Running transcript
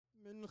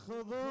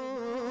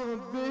خضوب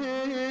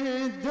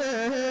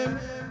بالدم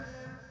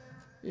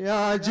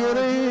يا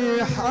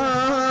جريح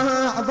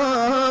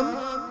أعظم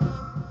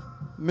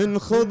من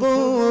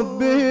خضوب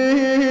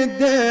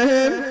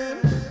بالدم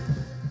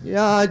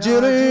يا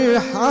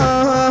جريح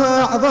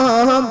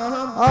أعظم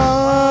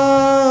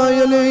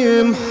يا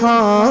المحرم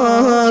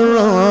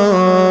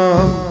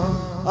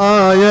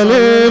يا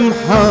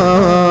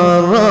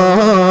المحرم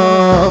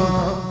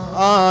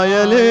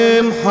يا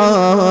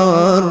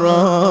المحرم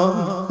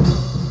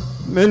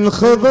من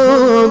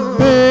خضوب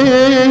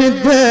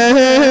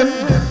بالدم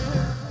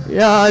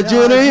يا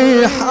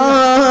جريح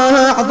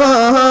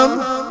أعظم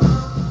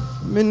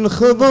من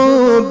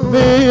خضوب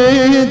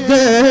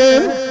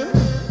بالدم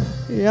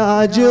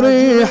يا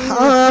جريح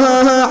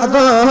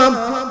أعظم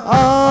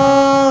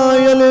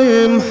يا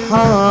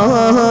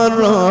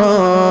المحرم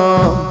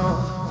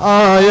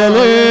يا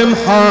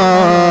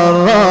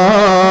المحرم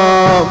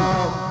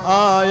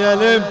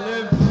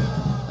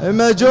يا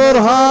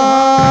مجرها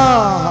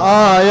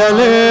يا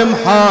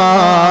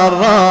المحرم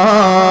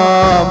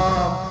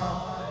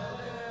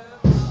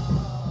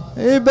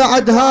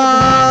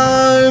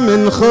بعدها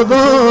من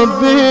خضوب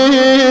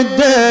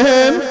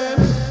بالدم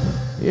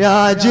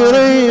يا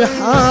جريح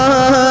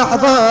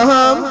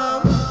أعظم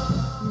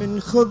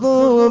من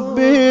خضوب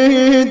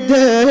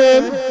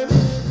بالدم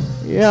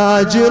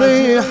يا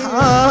جريح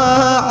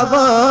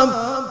أعظم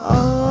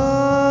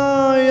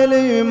يا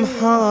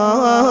المحرم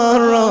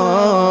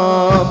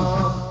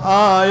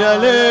يا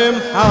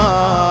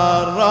المحرم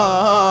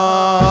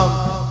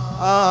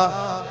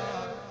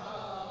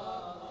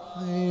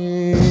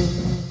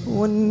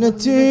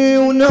ونتي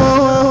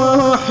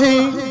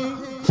ونوحي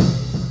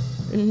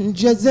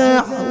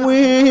الجزع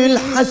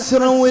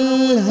والحسرة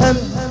والهم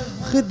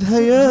خذها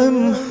يا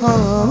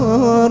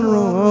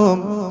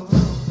محرم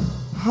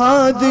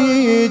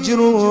هذه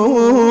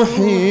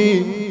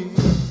جروحي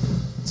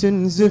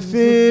تنزف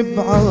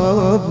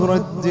بعبر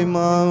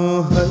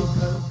الدماء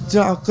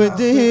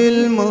تعقد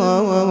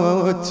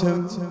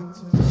الماتم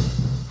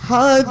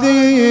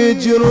هذه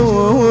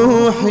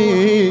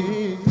جروحي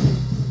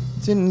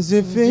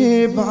تنزف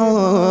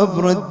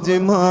بعبر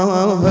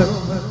الدماء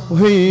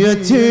وهي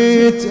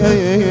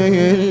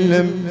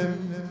تتألم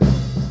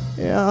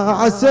يا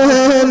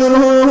عسى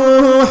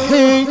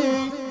روحي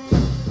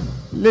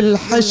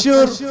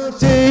للحشر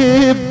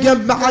تبقى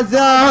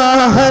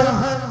بعزاها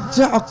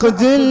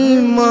تعقد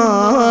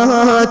الماتم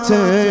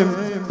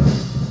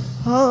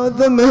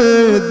هذا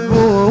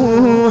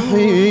مذبوحي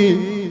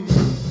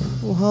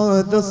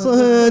وهذا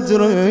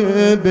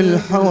صدري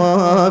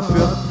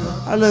بالحوافر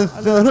على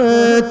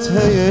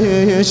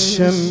ثرتها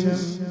الشم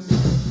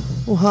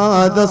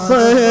وهذا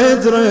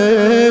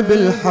صدري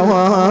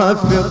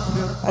بالحوافر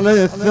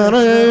على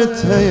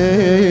ثرتها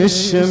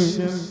الشم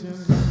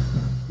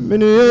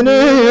من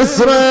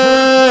ينصره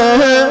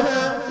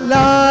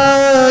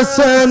لا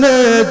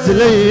سند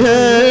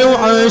لي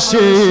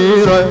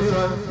وعشيره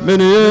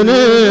من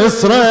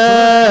ينصره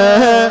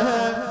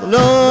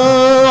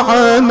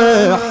ضلوعه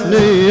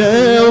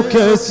محنيه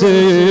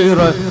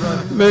وكسيره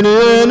من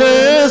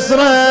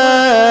ينصره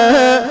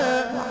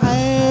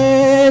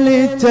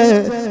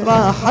عيلته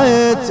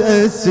راحت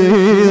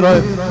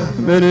أسيرة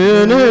من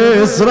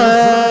ينصره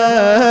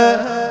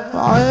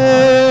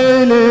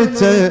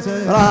عيلته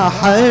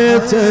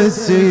راحت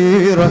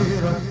أسيرة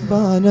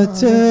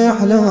بانت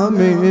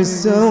أعلامي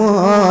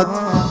السواد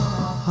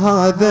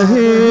هذا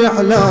هي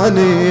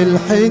إعلاني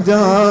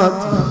الحداد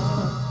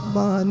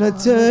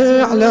بانت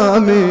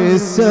أعلامي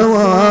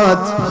السواد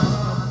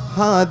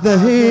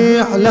هذا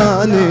هي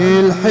إعلاني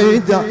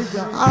الحداد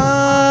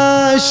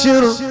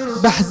عاشر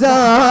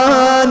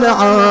بحزان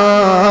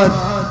عاد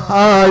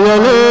يا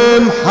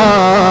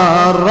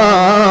المحرم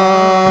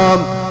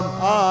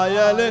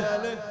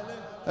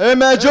يا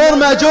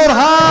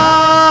مجورها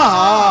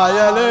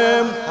يا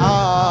المحرم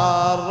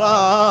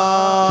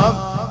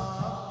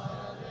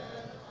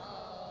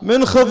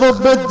من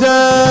خضب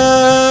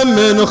بالدم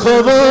من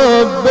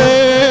خضب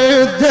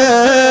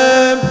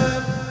بالدم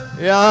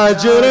يا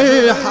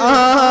جريح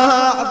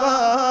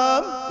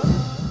أعظم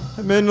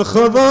من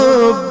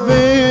خضب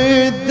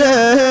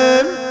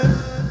بالدم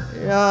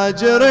يا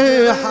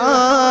جريح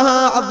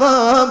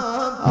أعظم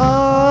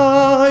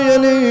يا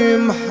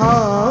المحرم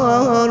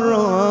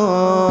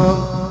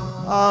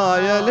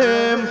يا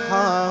المحرم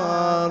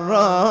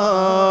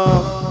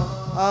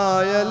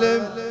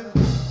يا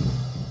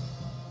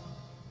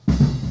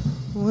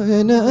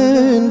وين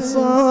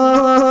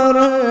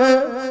انصاره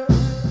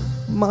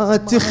ما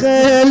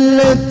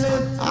تخلت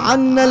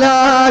عنا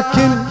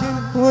لكن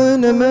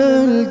وانا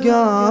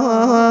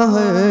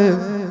ملقاها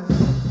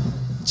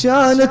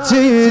كانت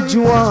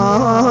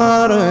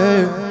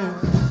جواره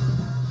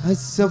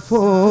هسه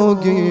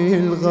فوقي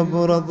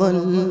الغبرة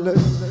ظلت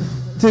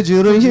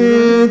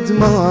تجري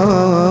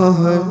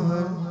دماها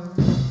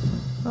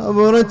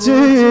عبرت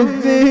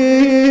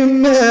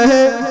الذمة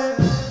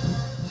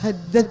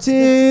هدت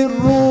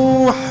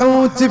الروح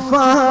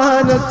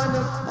وتفانت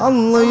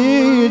الله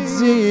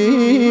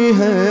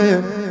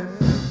يجزيها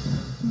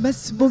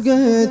بس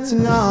بقت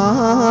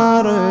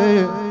نار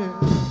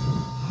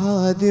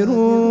هذه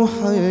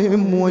روحي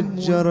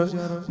موجرة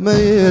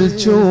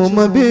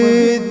ملجومة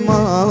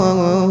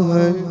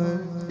بدماها،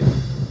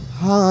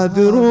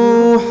 هذه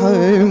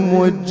روحي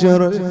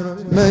موجرة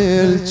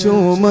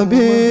ملجومة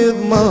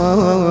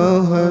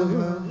بدماها.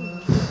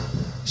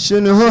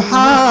 شنو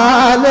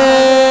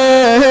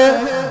حاله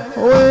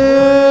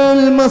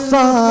والمصارع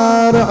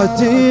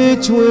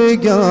تجوي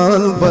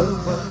قلبه،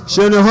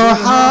 شنو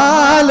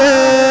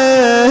حاله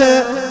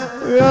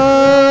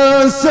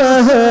يا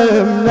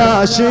سهم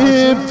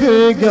ناشف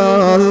في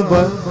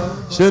قلبه،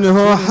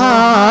 شنو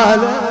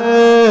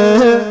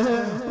حاله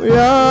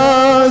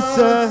يا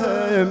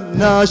سهم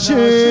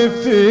ناشف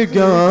في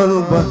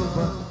قلبه.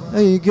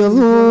 اي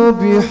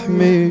قلب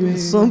يحمل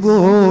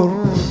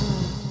صبور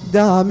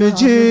دام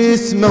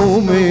جسمه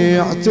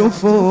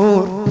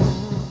ومعتفور،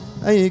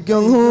 اي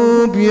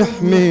قلب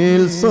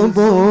يحمل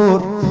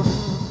صبور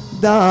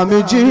دام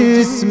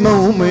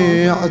جسمه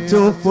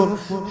ومعتفر.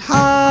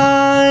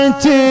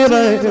 حانتي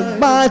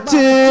ربات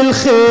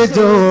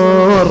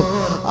الخدور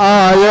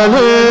آية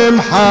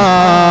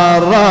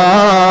المحرم،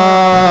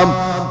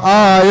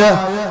 آية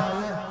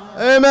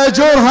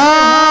مجرها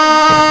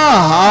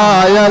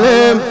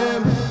آية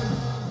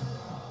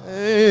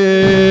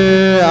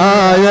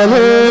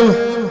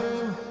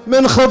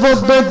من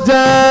خضب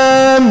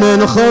بالدم،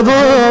 من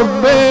خضب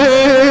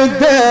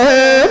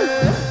بالدم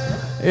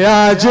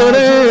يا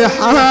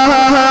جريح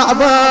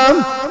أعظم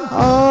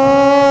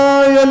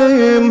آية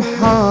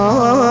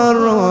المحرم،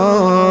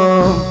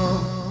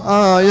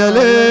 آية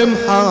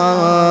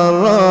المحرم.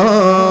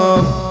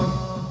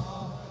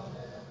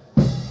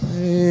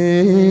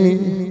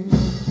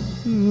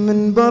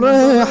 من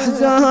برح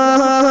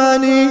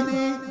زاني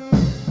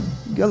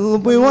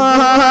قلبي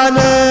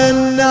وانا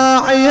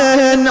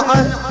الناعين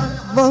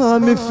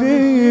عظام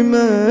في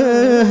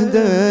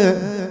مهده،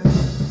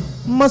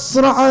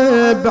 مصرع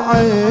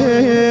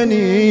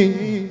بعيني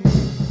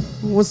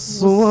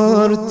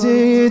والصور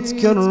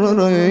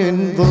تتكرر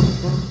ينظر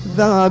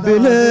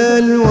ذابل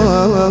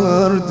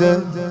الوردة.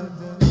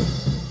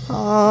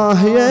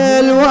 يا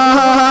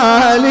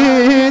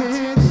الوالد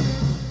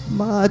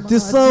ما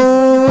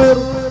تصور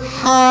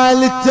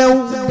حالته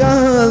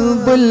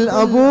وقلب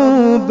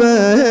الأبو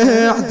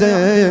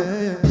بعده،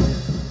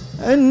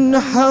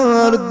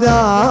 انحر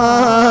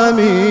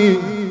دامي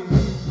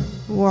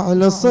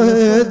وعلى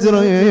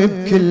صدري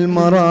بكل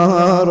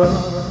مرارة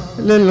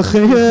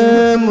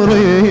للخيم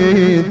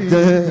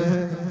ريده،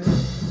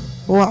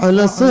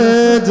 وعلى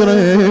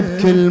صدري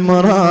بكل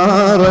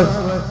مرارة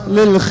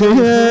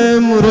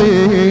للخيم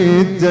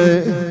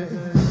ريده.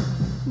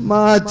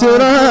 ما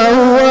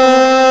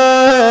تروى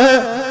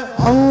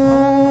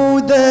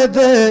عودة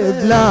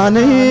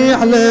ذبلاني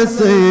على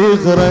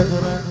صغره،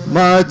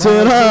 ما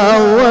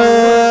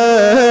تروى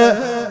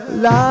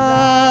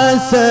لا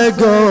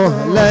سقوه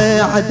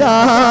لا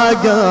عدا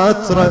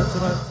قطره،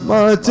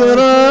 ما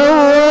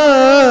تروى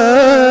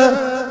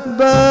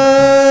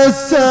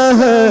بس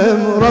سهم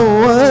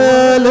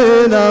روى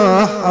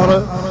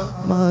لنحره،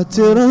 ما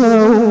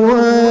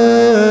تروى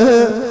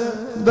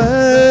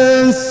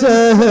بس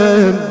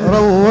سهم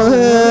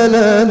روى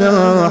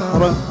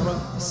لنحره.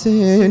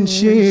 حسين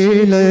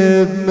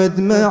شيله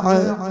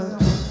بمدمعه،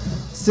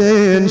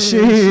 حسين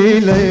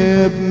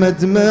شيله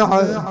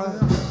بمدمعه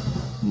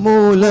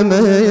مو لما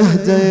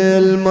يهدي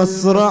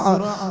المصرعة.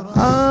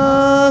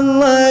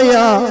 الله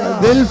يا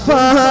ذي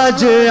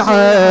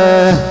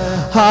الفاجعة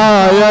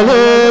هاي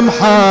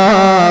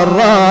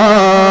المحرم،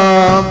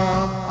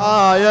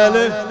 هاي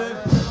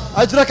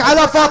أجرك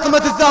على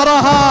فاطمة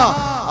الزهراء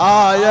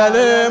هاي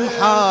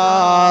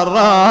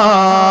المحرم.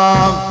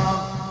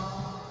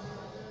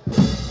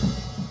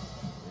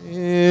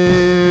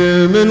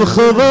 من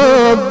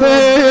خضب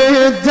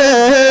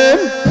بالدم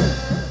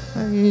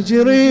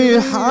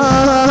جريح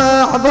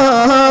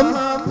أعظم،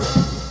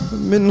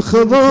 من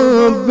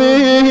خضب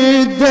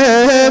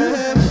بالدم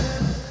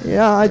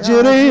يا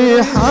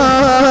جريح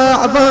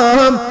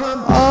أعظم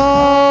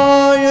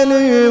آية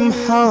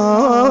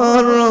المحرم،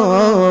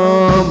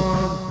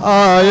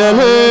 آية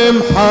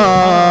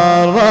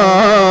المحرم،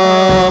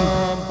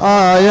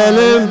 آية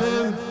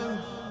المحرم.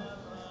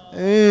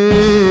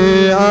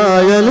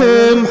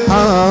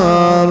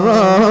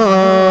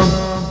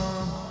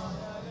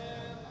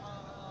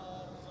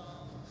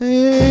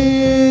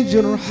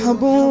 جرح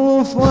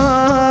ابو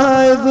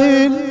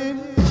فاضل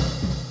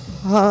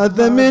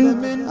هذا من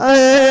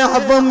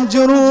اعظم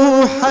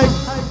جروحك،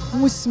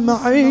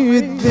 واسمعي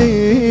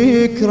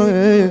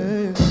الذكرى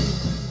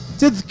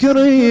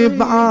تذكري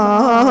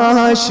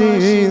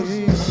بعاشر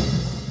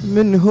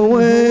من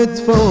هويت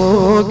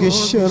فوق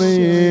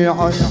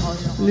الشريعة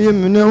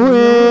اليمنى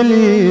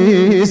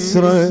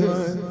واليسرى،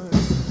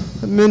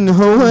 من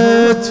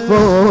هويت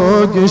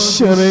فوق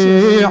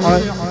الشريعة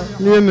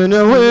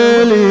اليمنى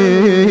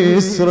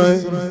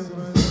واليسرى.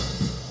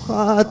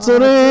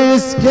 خاطري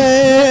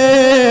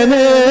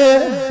سكينة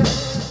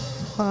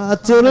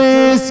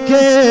خاطري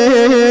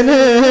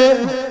سكينة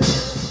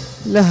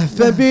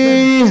لهفة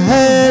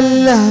بيها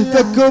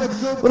اللهفة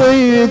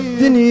كبري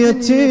الدنيا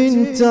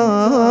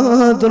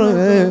تنتظره،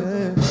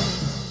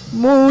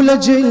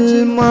 مولج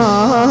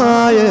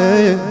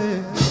المايه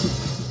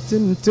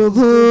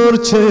تنتظر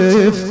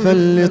جف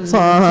اللي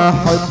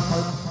طاحت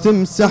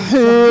تمسح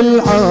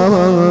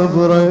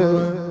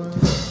العبرة،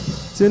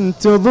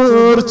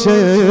 تنتظر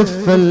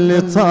جف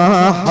اللي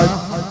طاحت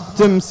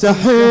تمسح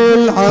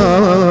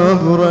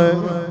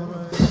العبرة.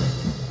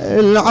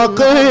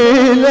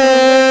 العقيلة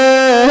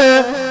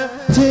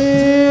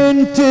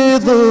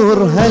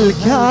تنتظر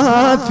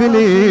هالكافل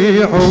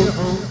يعود،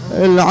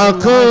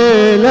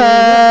 العقيلة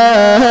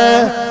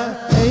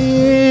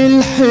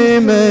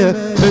الحمى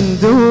من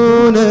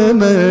دون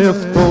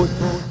مفقود،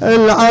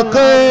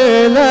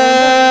 العقيلة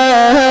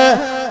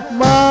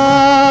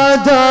ما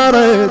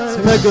درت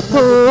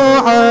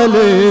مقطوع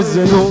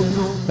الزنود،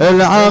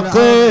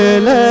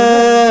 العقيلة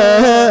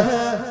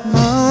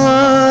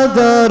ما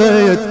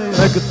درت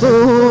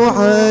مقطوع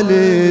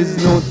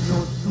الزنود،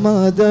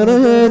 ما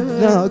درت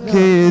ذاك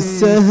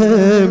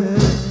السهم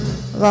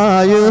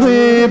غاير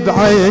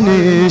بعين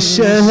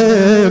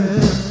الشهم،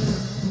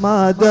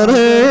 ما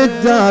درت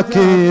ذاك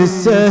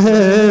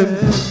السهم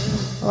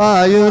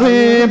غاير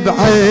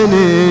بعين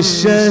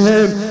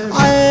الشهم.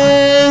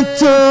 عين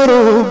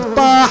ترب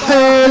طاح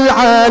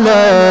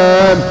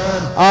العلم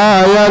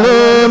آية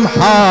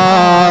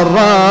المحرم،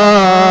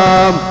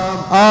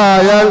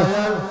 آية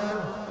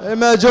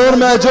مجور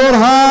مجور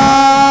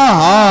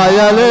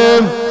هاي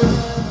الم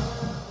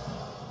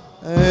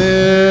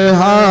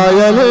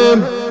هاي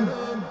الم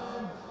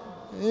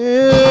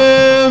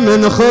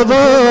من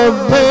خضب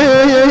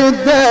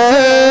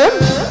بالدم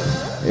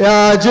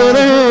يا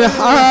جريح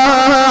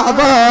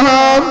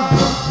أعظم،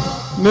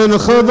 من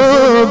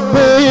خضب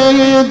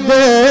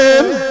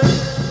بالدم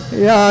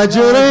يا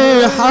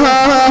جريح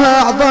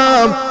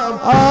أعظم.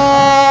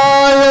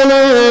 آية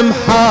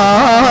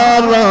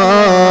المحرم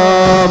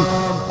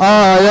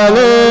آية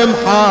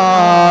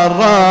المحرم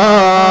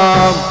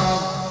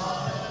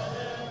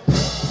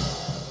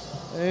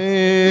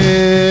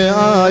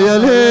آية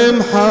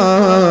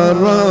المحرم.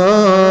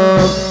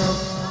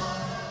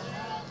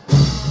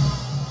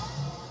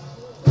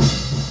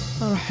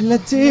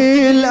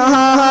 رحلتي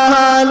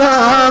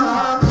الآلام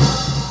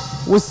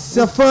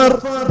والسفر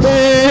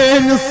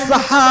بين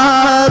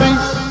الصحاري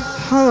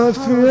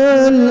حافي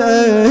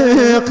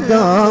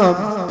الأقدام،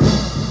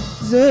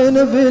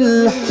 زينب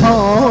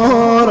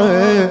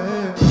الحارة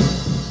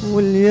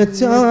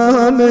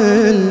واليتامى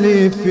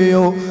اللي في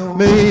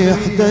يوم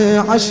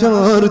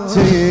 11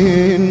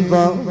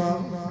 تنضم،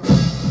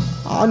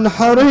 عن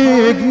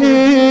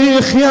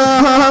حريقني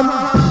خيام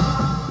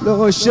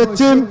لو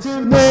شتم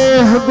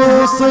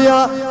مهبوص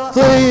يا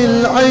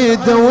طيل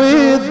عيد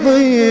والظلام.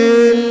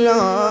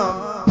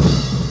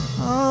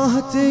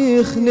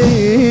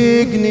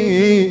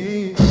 تخنقني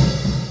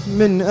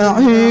من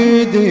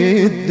أعيد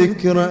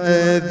الذكرى،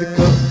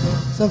 أذكر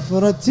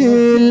سفرة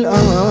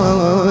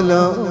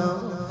الآلام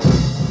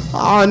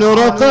عن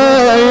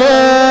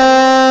رقية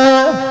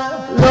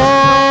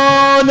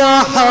لون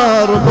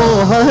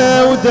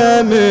حربها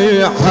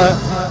ودمعها،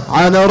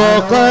 عن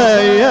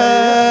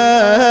رقية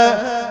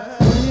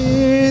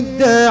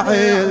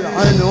يدعي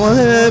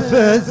العنوة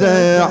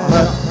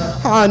فزعها،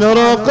 عن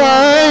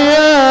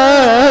رقية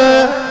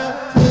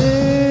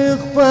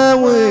تخفى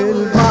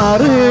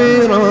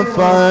والباري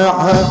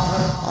رفعها،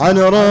 عن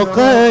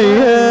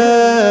رقية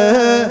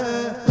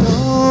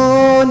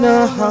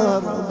لون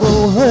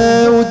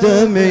حربها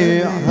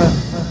ودمعها،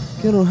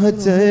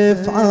 كرهت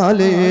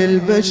افعال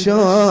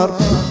البشر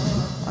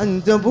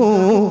عند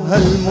ابوها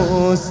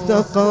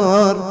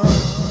المستقر،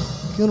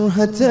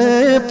 كرهت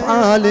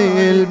افعال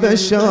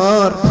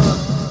البشر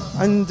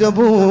عند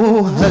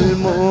ابوها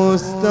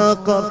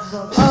المستقر.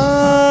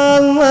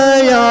 الله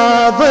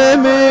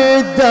يعظم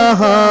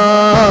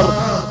الدهر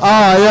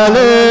آية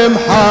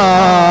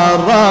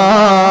المحرم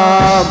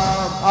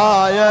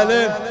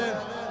آية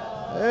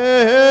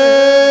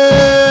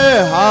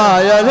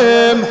آية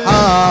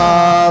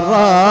المحرم.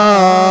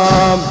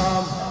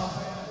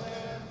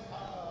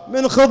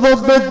 من خضب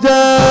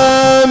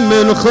بالدم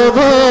من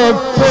خضب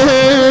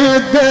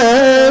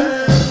بالدم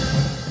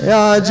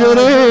يا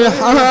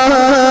جريح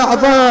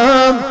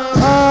أعظم،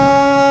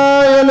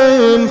 آية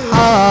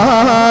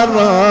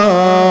المحرم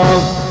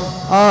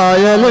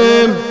آية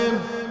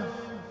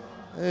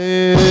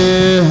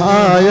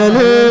آية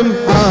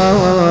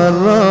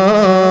المحرم.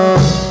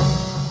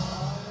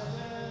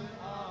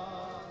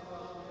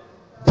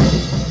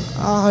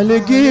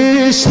 أعلق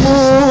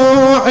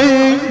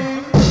شموعي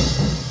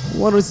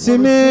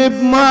وارسم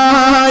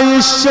بماي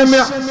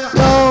الشمع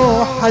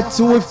لوحة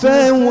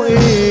وفا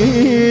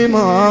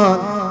وإيمان،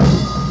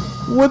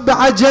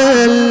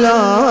 وبعجل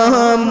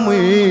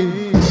أمي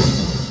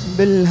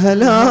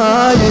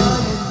بالهلايل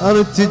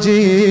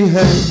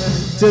ارتجيها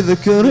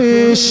تذكر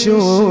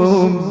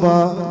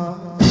الشبان.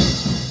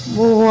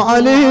 مو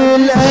علي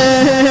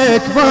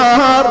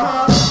الأكبر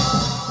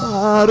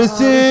فارس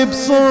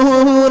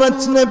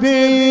بصورة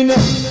نبينا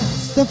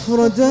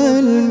استفرد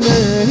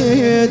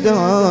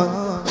الميدان،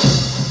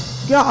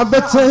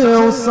 كعبته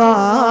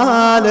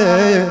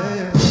وصاله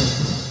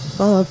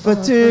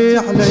طافت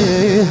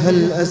عليها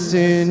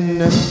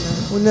الأسنة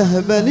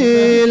ونهبل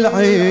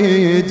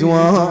العيد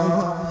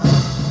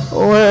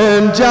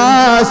وين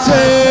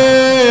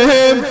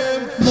جاسم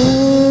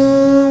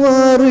مو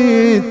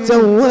اريد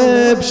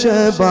توب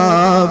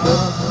شبابه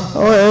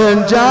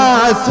وين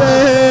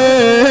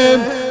جاسم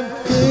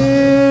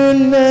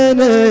كلنا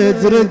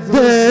ندري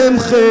الدم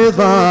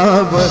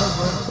خضابه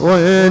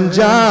وين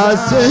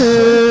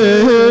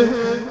جاسم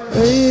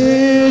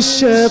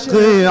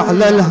الشقي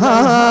على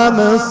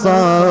الهام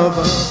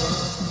صابه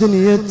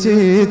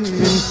دنيتي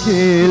تفن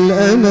كل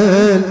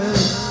امل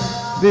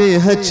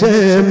بيها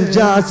كم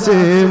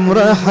جاسم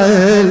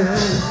رحل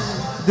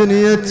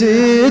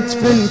دنيتي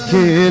تفن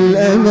كل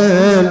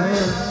امل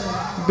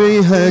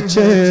بيها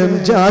كم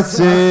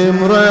جاسم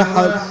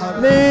رحل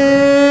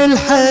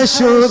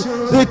للحشر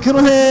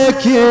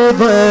ذكرك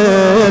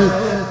يضل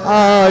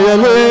يا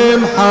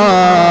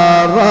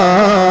المحرم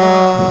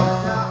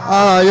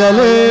يا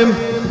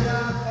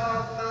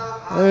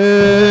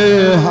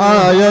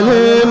يا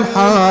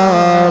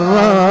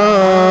المحرم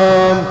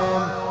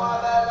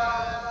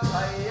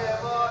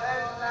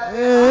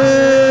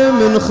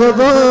من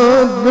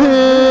خضب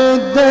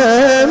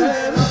بالدم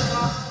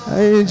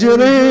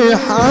جريح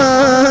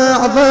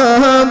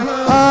أعظم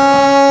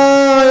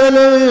يا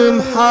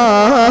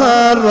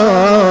المحرم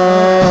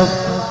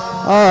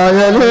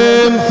يا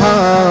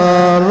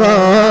المحرم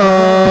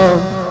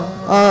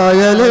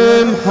يا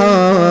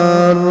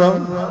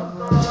المحرم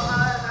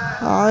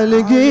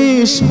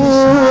علقي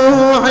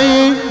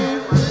شموعي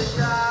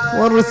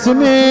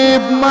وارسمي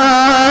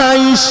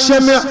بماي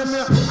الشمع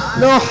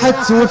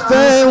لوحة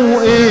وفا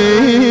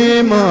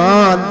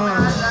وإيمان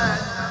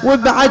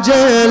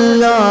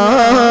وبعجل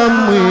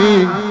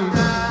أمي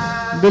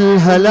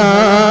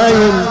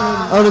بالهلايل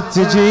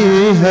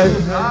ارتجيها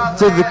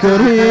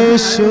تذكري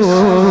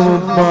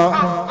الشوبة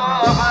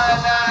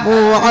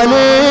مو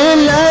علي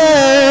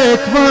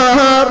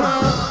الأكبر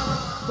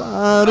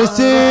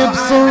فارس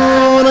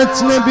بصورة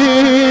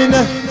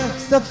نبينا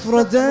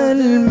سفرد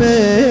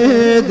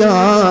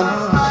الميدان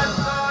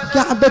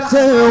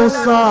كعبته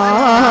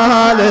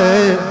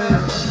وصاله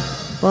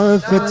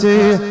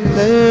طفتي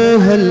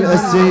ليها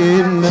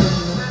الأسنة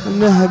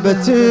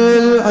نهبة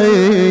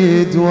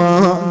العيد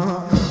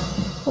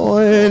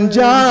وين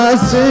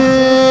جاسم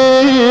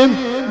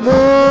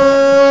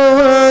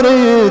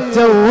مورد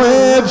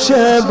توب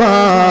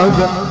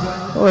شبابه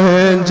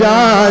وين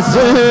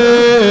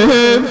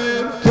جاسم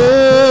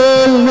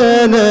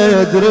كلنا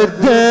ندري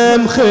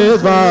الدم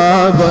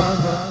خضابه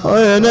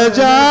وين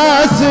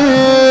جاسم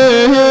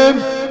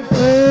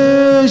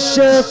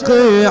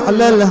الشقي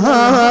على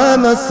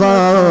الهام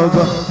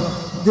صابه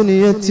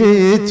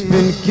دنيتي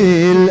تفن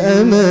كل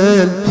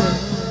امل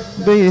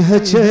بيها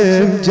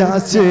كم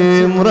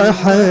جاسم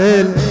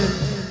رحل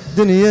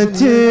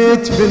دنيتي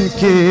تفن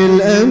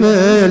كل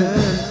امل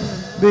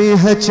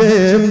بيها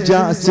كم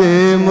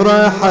جاسم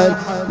رحل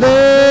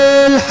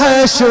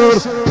للحشر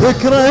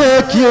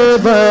ذكرك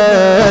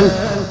يضل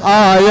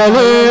يا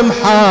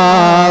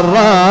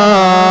المحرم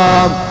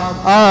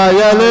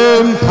يا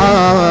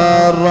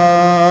المحرم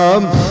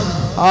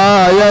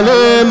يا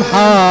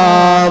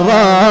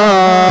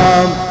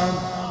المحرم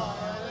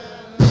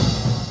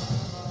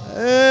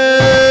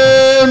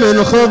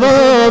من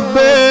خضب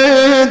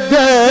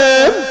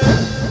بالدم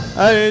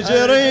اي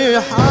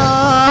جريح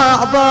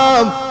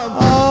اعظم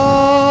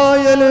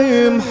يا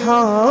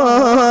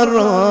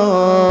المحرم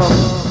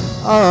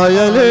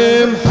يا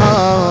المحرم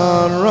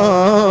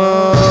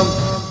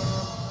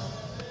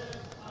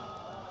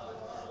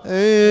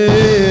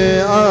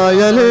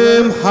يا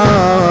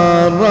المحرم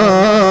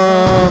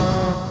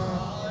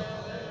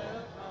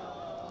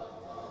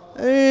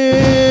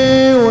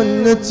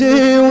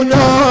ونتي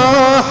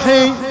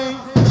وناحي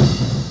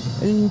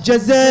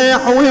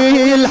الجزع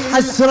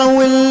والحسرة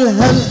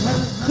والهم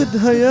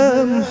خذها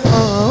يا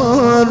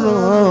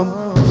محرم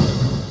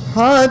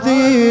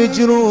هذه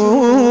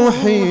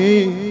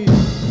جروحي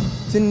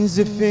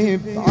تنزف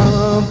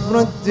بعبر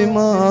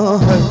الدماء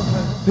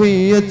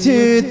هي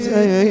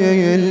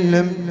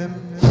تتألم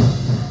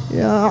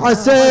يا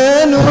عسى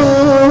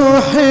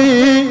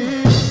روحي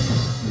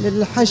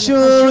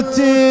للحشر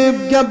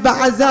تبقى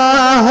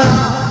بعزاها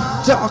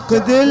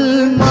تعقد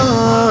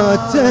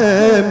الماتم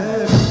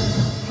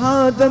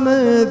هذا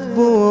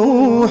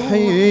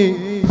مذبوحي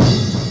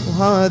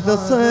وهذا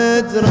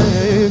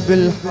صدري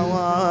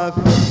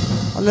بالحوافي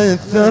على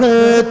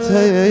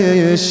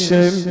ثرتها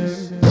الشم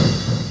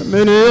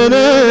من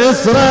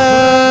ينصره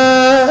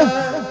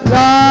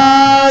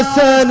لا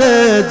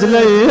سند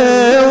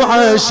لي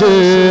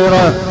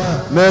وعشيره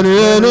من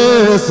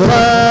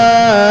ينصره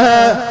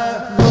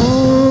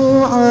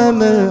نوعه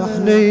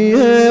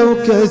محنيه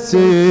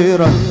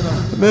وكسيره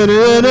من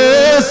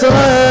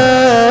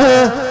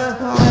ينصره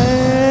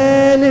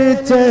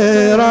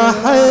عيلته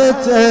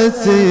راحت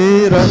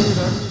اسيره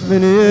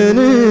من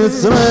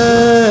ينصره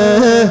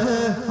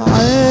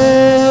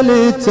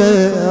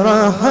عيلته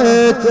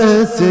راحت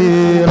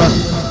اسيره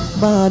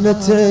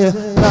بانته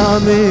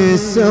رامي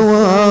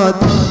السواد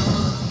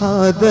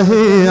هذا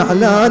هي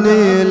اعلان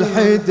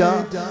الحدا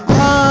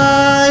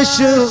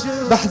عاشق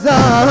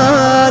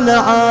بحزان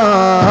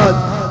عاد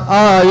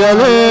يا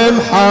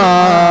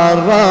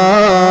المحرم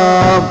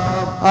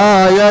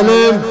يا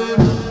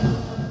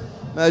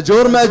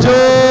مأجور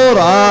مأجور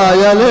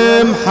يا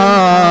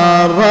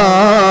المحرم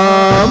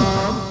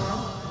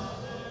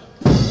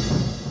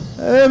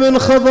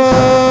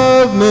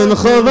من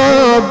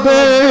خضب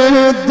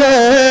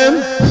بالدم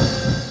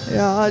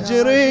يا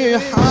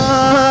جريح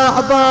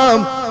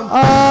أعظم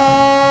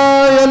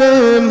يا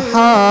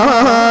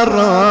المحرم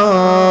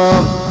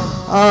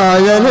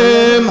يا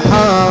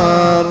المحرم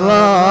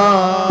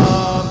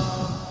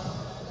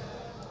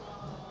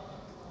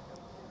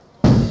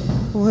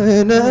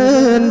وين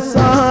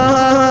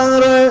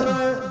انصار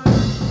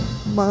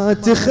ما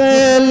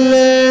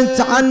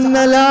تخلت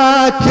عنا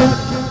لكن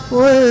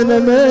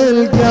وين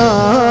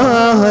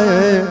ملقاها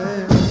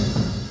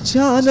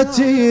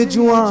كانت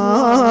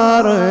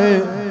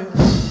جواري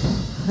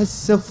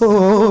هسه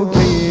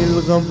فوقي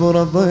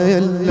الغبرة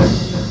ظلت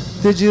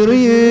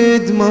تجري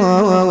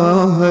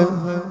دماها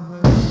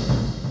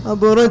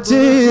عبرت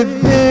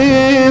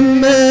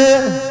الذمة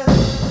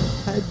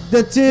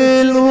هدت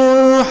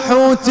الروح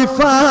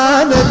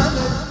وتفانت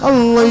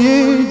الله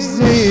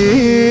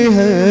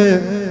يجزيها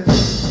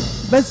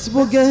بس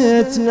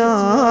بقيت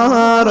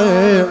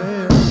ناري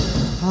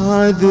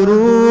هذه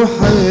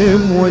روحي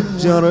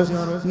موجر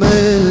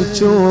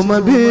ملجومة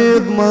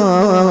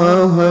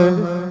بضماها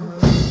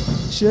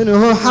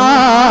شنو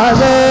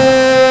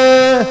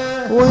حاله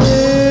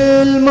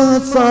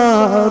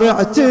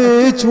والمصارع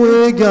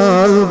تجوي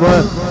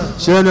قلبه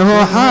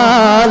شنو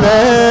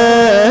حاله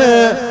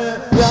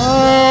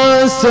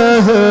يا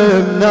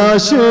سهم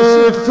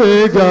ناشف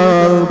في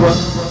قلبه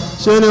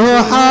شنو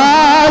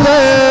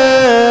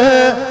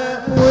حاله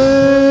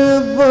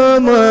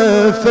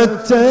والظما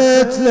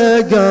فتت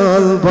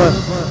لقلبه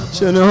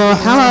شنو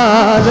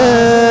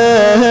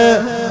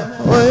حاله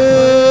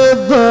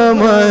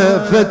والظما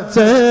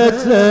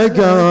فتت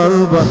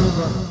لقلبه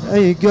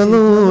اي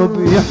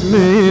قلب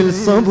يحمل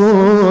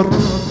صبور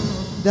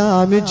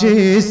دام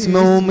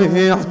جسمه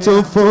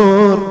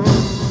ومعتفر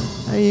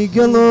اي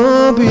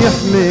قلب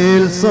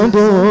يحمل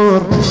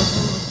صبور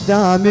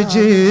دام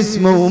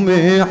جسمه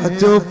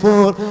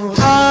ومعتفر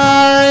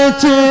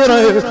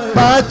حيترك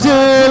بات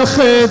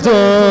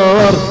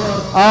الخدور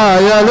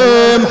يا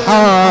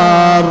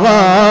المحرم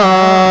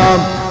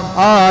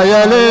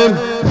يا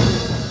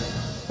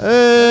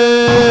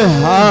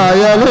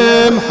يا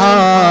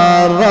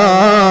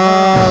المحرم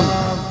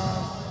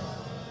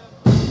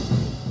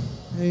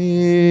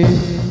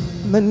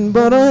من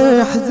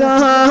برح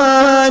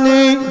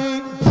زاني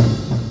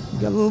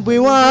قلبي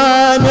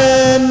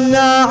وانا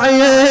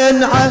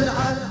الناعين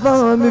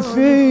عظام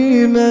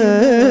في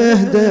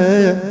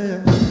مهده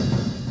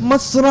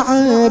مصرع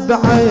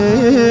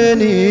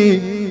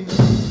بعيني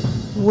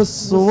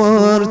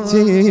والصور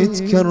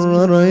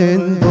تتكرر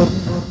انظر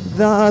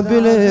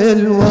ذابل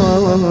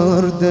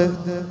الوردة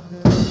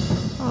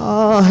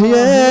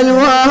يا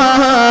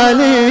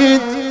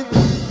الوالد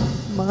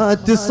ما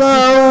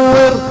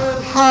تصور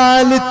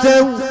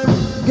حالته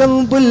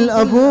قلب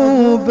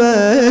الأبو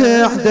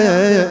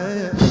بعده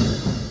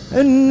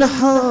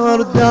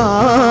النحر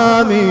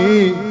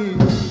دامي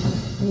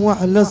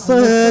وعلى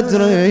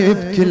صدري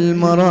بكل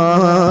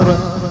مرارة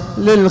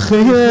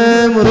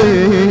للخيم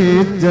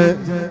رده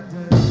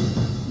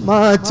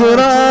ما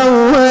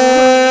تروى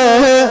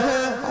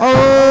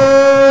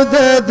عود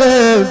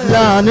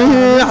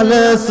دبلاني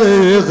على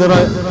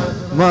صغره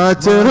ما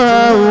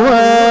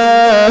تروى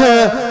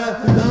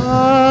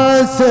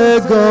لا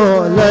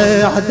سقول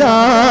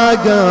احدى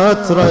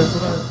قطره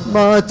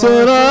ما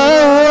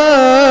تروى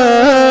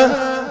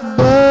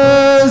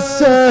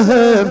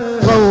بالسهم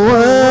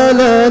طول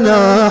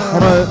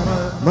نحره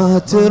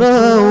ما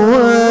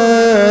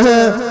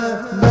تروى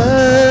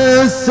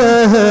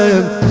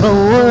بالسهم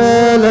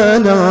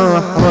طول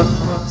نحره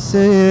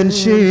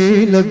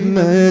سنشيل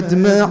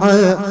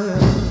بمدمعه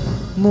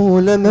مو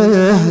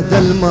لمهد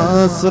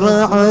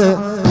المصرعه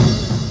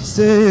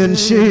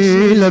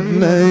سنشيل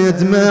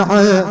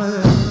بمدمعه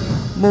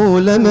مو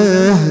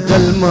لمهد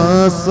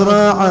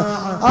المصرعه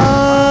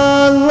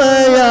الله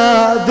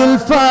يا ذي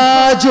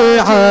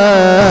الفاجعه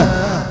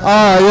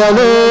يا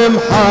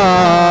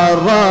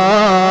المحرم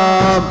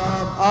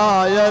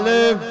يا